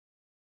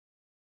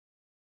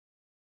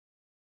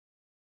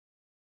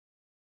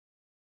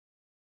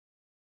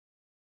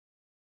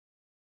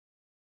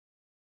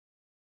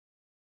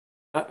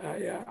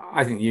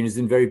I think the union is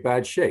in very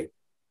bad shape.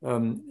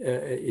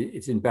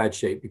 It's in bad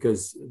shape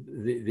because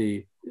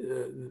the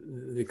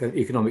kind of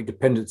economic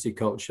dependency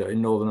culture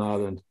in Northern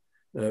Ireland,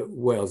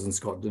 Wales, and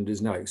Scotland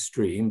is now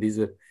extreme. These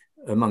are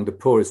among the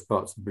poorest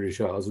parts of the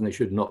British Isles, and they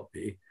should not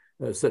be.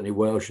 Certainly,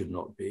 Wales should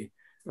not be.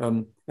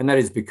 And that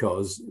is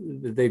because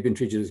they've been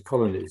treated as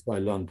colonies by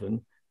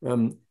London.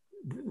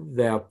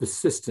 They are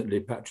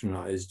persistently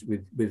patronized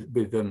with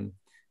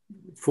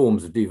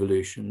forms of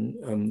devolution,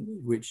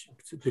 which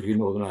particularly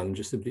Northern Ireland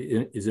just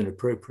simply is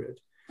inappropriate.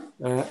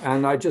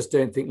 And I just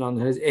don't think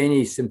London has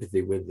any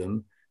sympathy with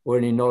them or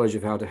any knowledge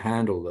of how to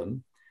handle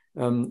them.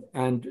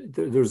 And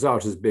the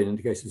result has been, in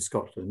the case of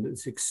Scotland,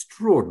 this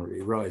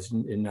extraordinary rise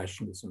in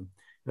nationalism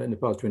in the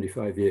past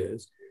 25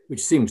 years,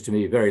 which seems to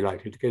me very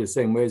likely to go the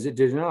same way as it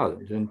did in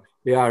Ireland. And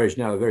the Irish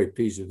now are very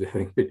pleased with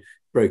having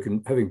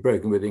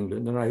broken with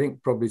England. And I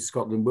think probably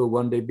Scotland will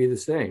one day be the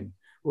same,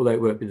 although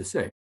it won't be the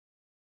same.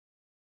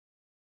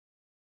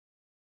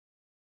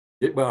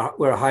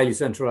 We're a highly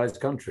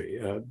centralized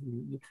country.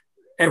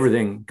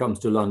 Everything comes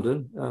to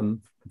London,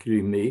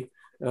 including me.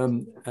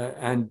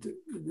 And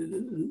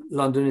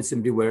London is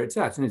simply where it's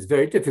at. And it's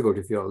very difficult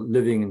if you're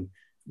living and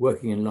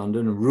working in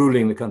London and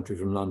ruling the country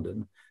from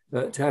London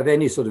to have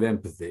any sort of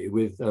empathy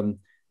with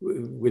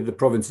the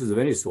provinces of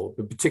any sort,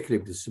 but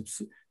particularly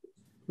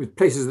with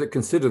places that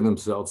consider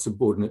themselves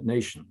subordinate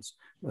nations.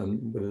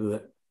 Whether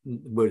that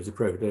word is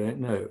appropriate, I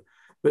don't know.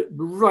 But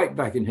right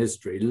back in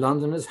history,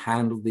 London has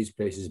handled these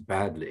places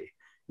badly.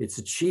 It's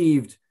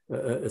achieved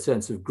a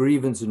sense of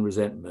grievance and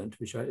resentment,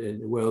 which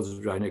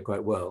Wales, I know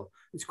quite well.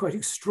 It's quite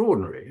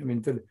extraordinary. I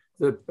mean,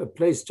 a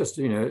place just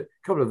a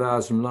couple of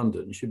hours from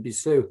London should be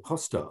so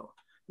hostile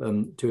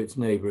to its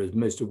neighbour as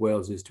most of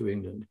Wales is to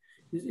England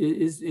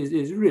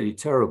is really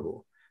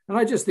terrible. And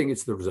I just think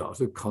it's the result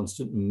of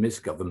constant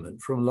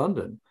misgovernment from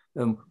London.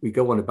 We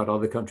go on about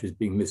other countries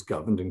being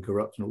misgoverned and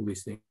corrupt and all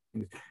these things.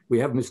 We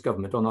have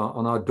misgovernment on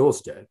our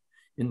doorstep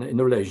in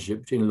the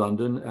relationship between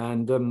London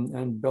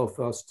and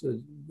Belfast,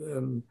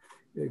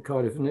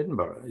 Cardiff, and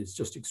Edinburgh. It's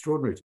just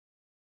extraordinary.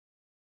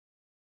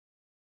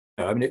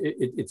 I mean,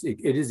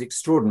 it is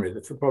extraordinary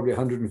that for probably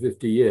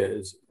 150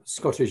 years,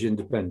 Scottish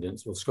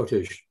independence or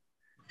Scottish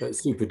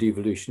super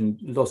devolution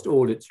lost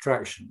all its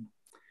traction.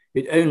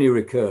 It only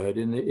recurred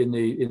in the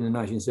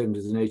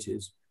 1970s and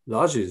 80s,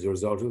 largely as a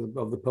result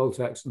of the poll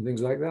tax and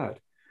things like that.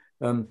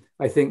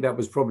 I think that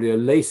was probably a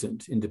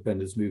latent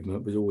independence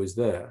movement, was always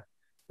there,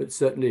 but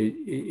certainly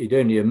it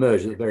only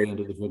emerged at the very end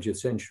of the 20th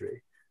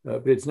century.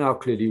 But it's now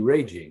clearly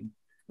raging.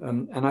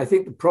 And I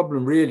think the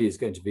problem really is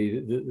going to be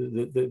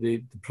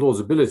the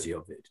plausibility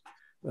of it.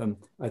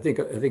 I think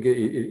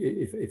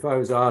if I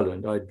was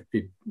Ireland, I'd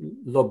be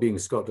lobbying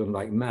Scotland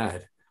like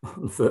mad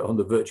on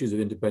the virtues of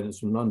independence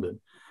from London.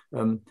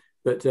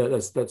 But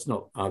that's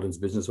not Ireland's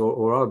business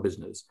or our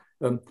business.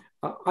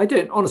 I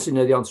don't honestly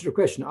know the answer to your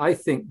question. I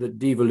think that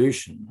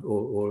devolution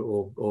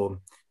or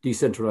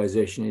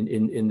decentralization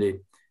in the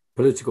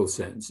political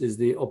sense is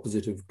the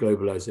opposite of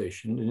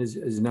globalization and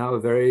is now a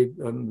very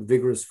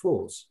vigorous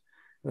force.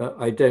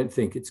 I don't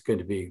think it's going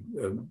to be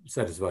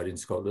satisfied in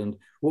Scotland.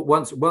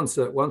 Once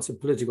a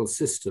political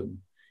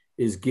system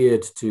is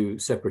geared to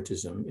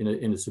separatism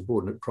in a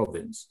subordinate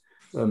province,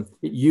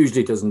 it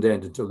usually doesn't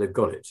end until they've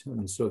got it.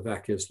 And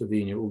Slovakia,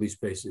 Slovenia, all these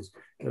places,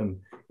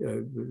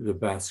 the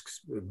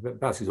Basques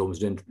is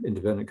almost an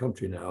independent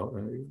country now.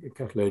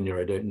 Catalonia,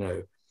 I don't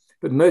know.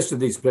 But most of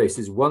these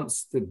places,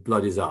 once the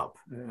blood is up,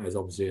 as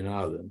obviously in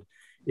Ireland,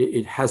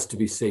 it has to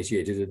be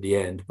satiated at the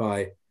end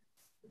by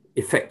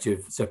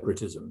effective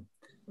separatism.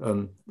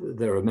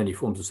 There are many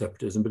forms of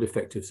separatism, but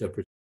effective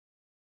separatism.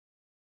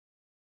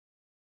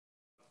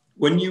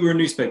 When you were a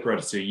newspaper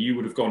editor, you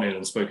would have gone in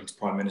and spoken to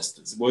prime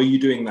ministers. Were you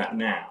doing that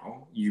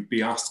now? You'd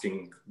be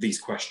asking these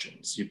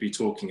questions. You'd be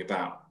talking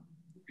about,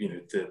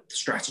 the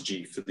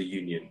strategy for the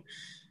union.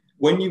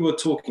 When you were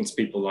talking to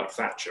people like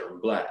Thatcher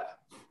and Blair,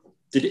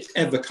 did it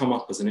ever come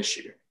up as an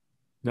issue?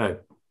 No.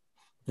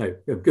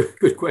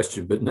 Good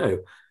question, but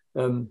no.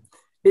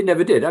 It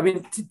never did. I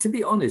mean, to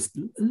be honest,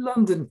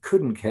 London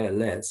couldn't care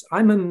less.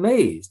 I'm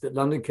amazed that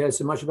London cares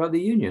so much about the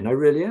union. I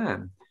really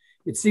am.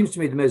 It seems to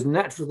me the most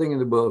natural thing in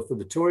the world for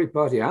the Tory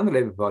party and the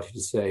Labour Party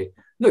to say,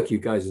 look, you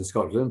guys in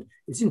Scotland,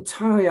 it's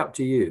entirely up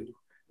to you.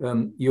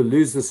 You'll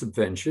lose the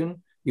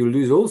subvention, you'll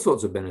lose all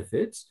sorts of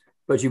benefits,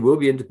 but you will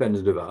be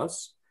independent of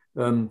us.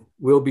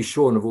 We'll be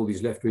shorn of all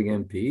these left-wing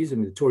MPs. I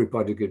mean, the Tory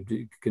party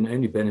can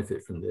only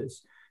benefit from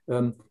this.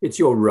 It's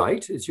your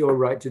right. It's your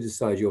right to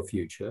decide your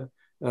future.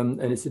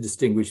 And it's a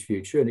distinguished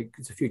future, and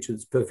it's a future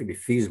that's perfectly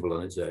feasible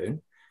on its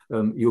own.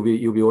 You'll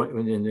be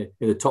in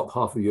the top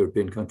half of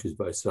European countries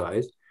by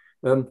size.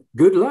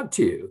 Good luck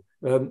to you.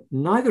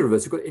 Neither of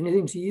us have got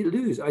anything to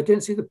lose. I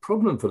don't see the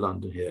problem for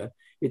London here.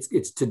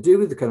 It's to do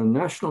with the kind of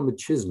national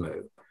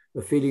machismo,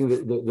 the feeling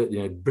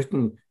that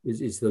Britain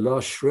is the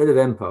last shred of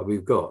empire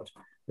we've got,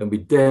 and we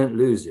daren't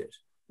lose it.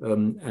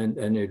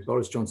 And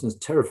Boris Johnson's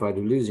terrified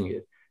of losing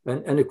it.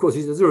 And of course,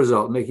 he's, as a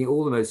result, making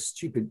all the most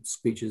stupid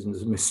speeches and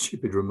the most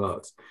stupid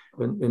remarks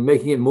and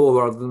making it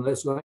more rather than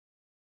less like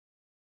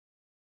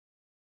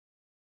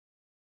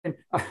And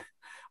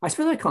I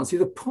suppose I can't see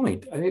the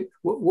point. I mean,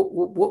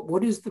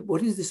 what is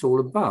this all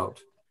about?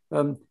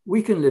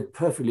 We can live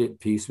perfectly at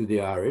peace with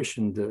the Irish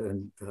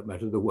and for that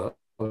matter, the Welsh,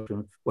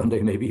 and one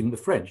day maybe even the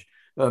French.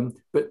 But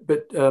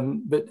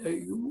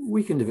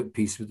we can live at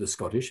peace with the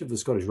Scottish if the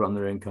Scottish run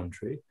their own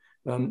country.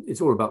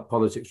 It's all about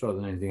politics rather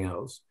than anything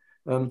else.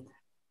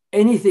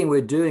 Anything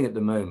we're doing at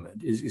the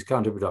moment is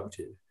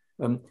counterproductive.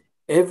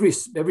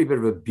 Every bit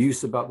of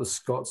abuse about the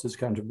Scots is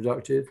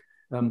counterproductive.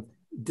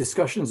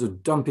 Discussions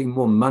of dumping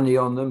more money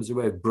on them as a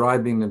way of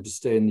bribing them to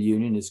stay in the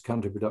union is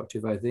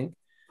counterproductive, I think.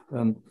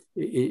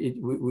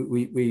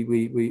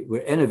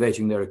 We're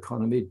innovating their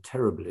economy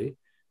terribly.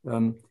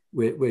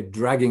 We're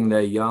dragging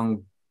their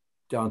young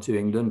down to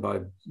England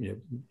by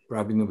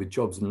bribing them with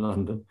jobs in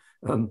London.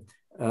 I'm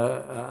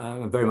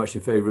very much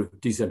in favour of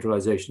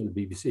decentralisation of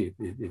the BBC,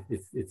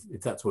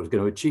 if that's what is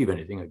going to achieve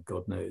anything,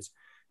 God knows.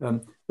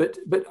 But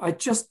I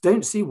just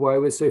don't see why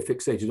we're so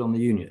fixated on the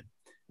union.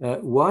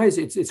 Why is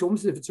it? It's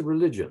almost as if it's a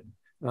religion.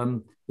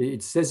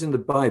 It says in the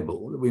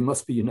Bible that we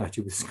must be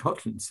united with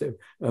Scotland. So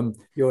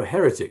you're a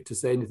heretic to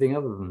say anything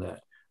other than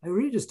that. I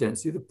really just don't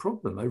see the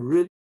problem.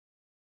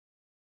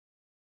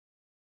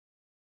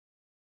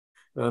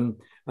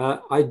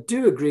 I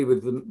do agree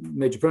with the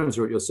major premise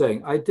of what you're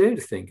saying. I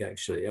don't think,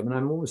 actually. I mean,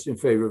 I'm almost in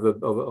favour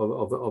of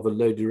a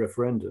loaded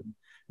referendum.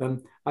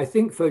 I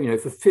think for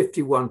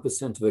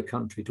 51% of a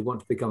country to want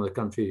to become a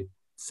country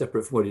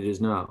separate from what it is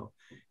now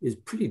is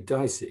pretty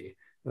dicey.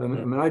 I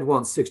mean, I'd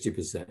want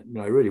 60%.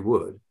 I really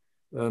would,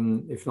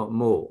 if not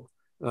more,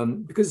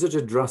 because it's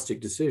such a drastic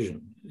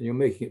decision. You're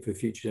making it for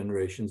future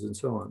generations and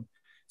so on.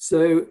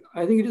 So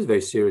I think it is a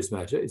very serious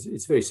matter. It's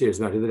a very serious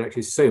matter that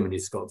actually so many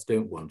Scots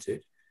don't want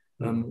it.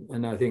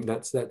 And I think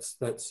that's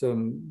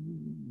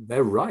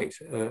they're right.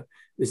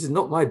 This is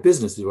not my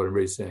business, is what I'm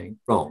really saying.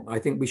 Wrong. I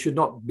think we should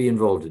not be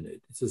involved in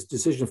it. It's a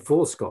decision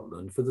for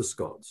Scotland, for the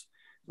Scots,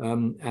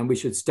 and we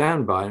should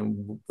stand by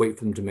and wait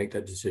for them to make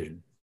that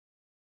decision.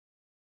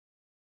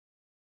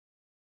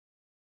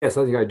 Yes,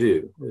 I think I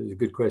do. It's a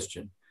good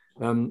question.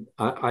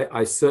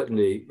 I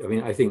certainly, I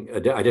mean, I think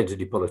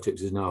identity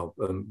politics is now,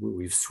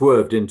 we've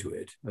swerved into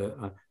it.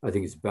 I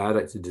think it's bad.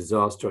 It's a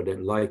disaster. I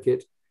don't like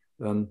it.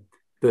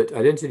 But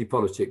identity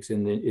politics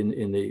in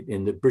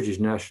the British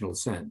national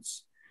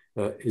sense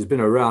has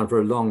been around for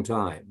a long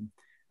time.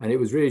 And it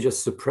was really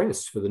just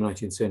suppressed for the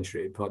 19th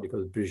century, partly because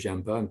of the British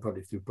Empire and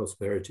partly through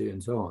prosperity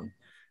and so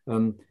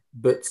on.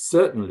 But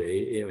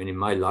certainly, I mean, in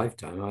my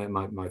lifetime,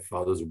 my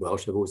father was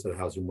Welsh. I've always had a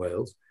house in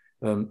Wales.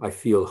 I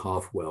feel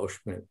half Welsh,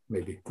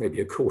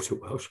 maybe a quarter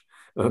Welsh.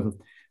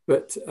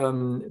 But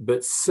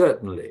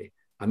certainly,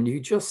 I mean, you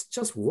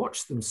just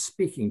watch them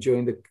speaking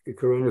during the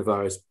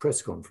coronavirus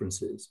press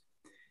conferences.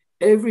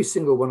 Every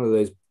single one of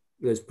those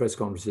press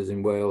conferences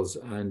in Wales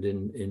and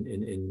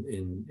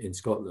in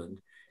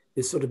Scotland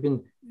has sort of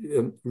been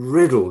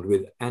riddled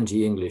with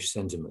anti-English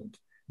sentiment.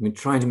 I mean,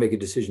 trying to make a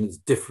decision that's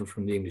different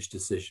from the English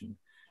decision,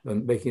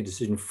 making a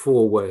decision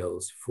for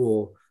Wales,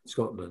 for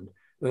Scotland.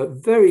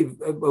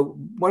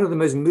 One of the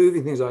most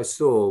moving things I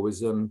saw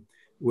was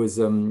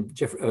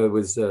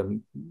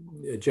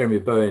Jeremy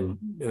Bowen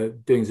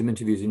doing some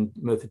interviews in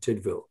Merthyr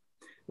Tydfil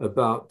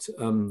about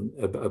the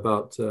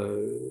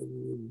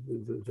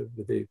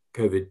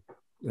COVID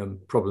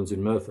problems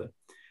in Merthyr,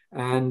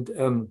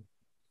 and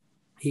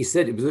he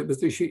said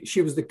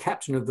she was the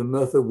captain of the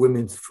Merthyr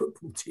women's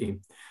football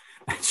team,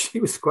 and she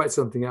was quite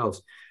something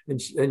else.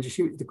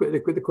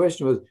 The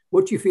question was,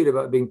 what do you feel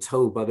about being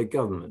told by the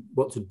government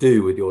what to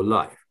do with your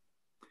life?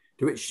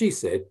 To which she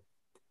said,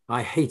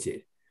 I hate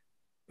it.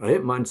 I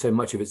don't mind so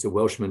much if it's a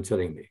Welshman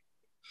telling me.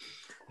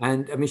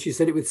 And I mean, she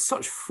said it with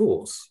such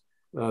force.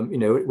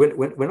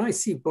 When I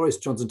see Boris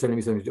Johnson telling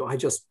me something to do, I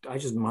just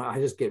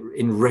get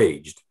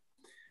enraged.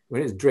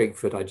 When it's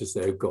Drakeford, I just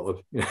say, oh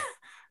God.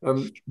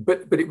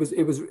 But it was.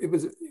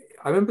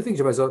 I remember thinking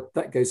to myself,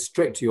 that goes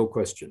straight to your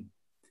question.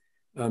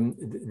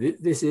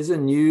 This is a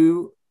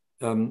new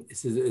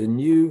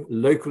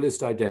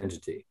localist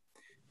identity,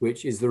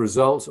 which is the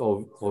result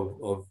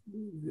of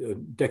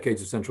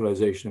decades of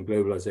centralization and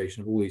globalization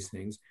of all these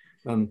things.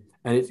 And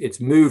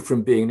it's moved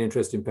from being an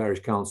interest in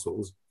parish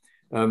councils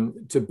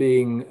to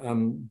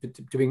being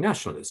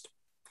nationalist.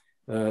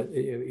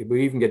 We're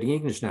even getting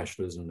English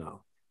nationalism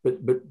now. But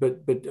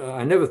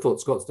I never thought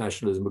Scots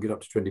nationalism would get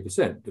up to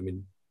 20%. I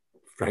mean,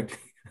 frankly.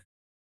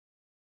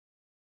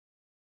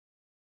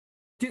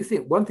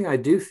 One thing I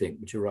do think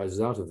which arises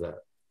out of that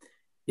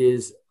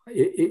is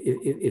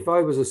if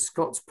I was a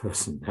Scots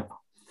person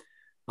now,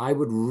 I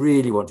would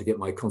really want to get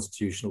my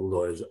constitutional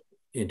lawyers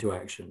into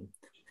action.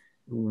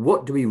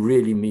 What do we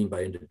really mean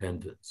by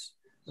independence?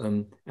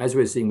 As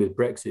we're seeing with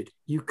Brexit,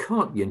 you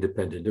can't be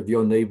independent of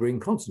your neighbouring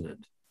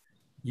continent.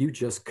 You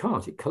just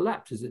can't. It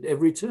collapses at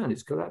every turn.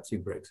 It's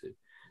collapsing, Brexit.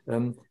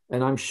 And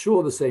I'm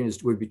sure the same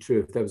would be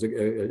true if there was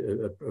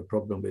a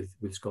problem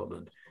with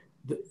Scotland.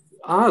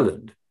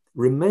 Ireland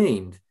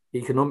remained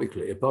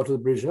economically a part of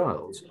the British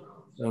Isles.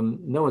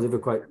 No one's ever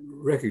quite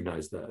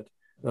recognised that.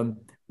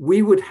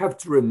 We would have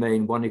to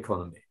remain one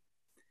economy.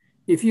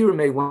 If you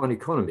remain one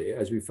economy,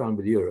 as we found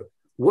with Europe,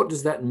 What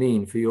does that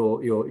mean for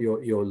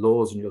your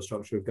laws and your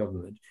structure of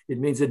government? It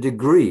means a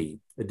degree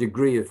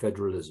of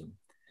federalism.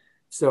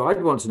 So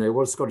I'd want to know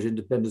what Scottish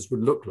independence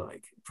would look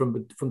like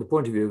from the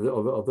point of view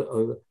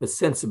of a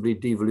sensibly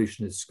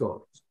devolutionist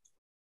Scots.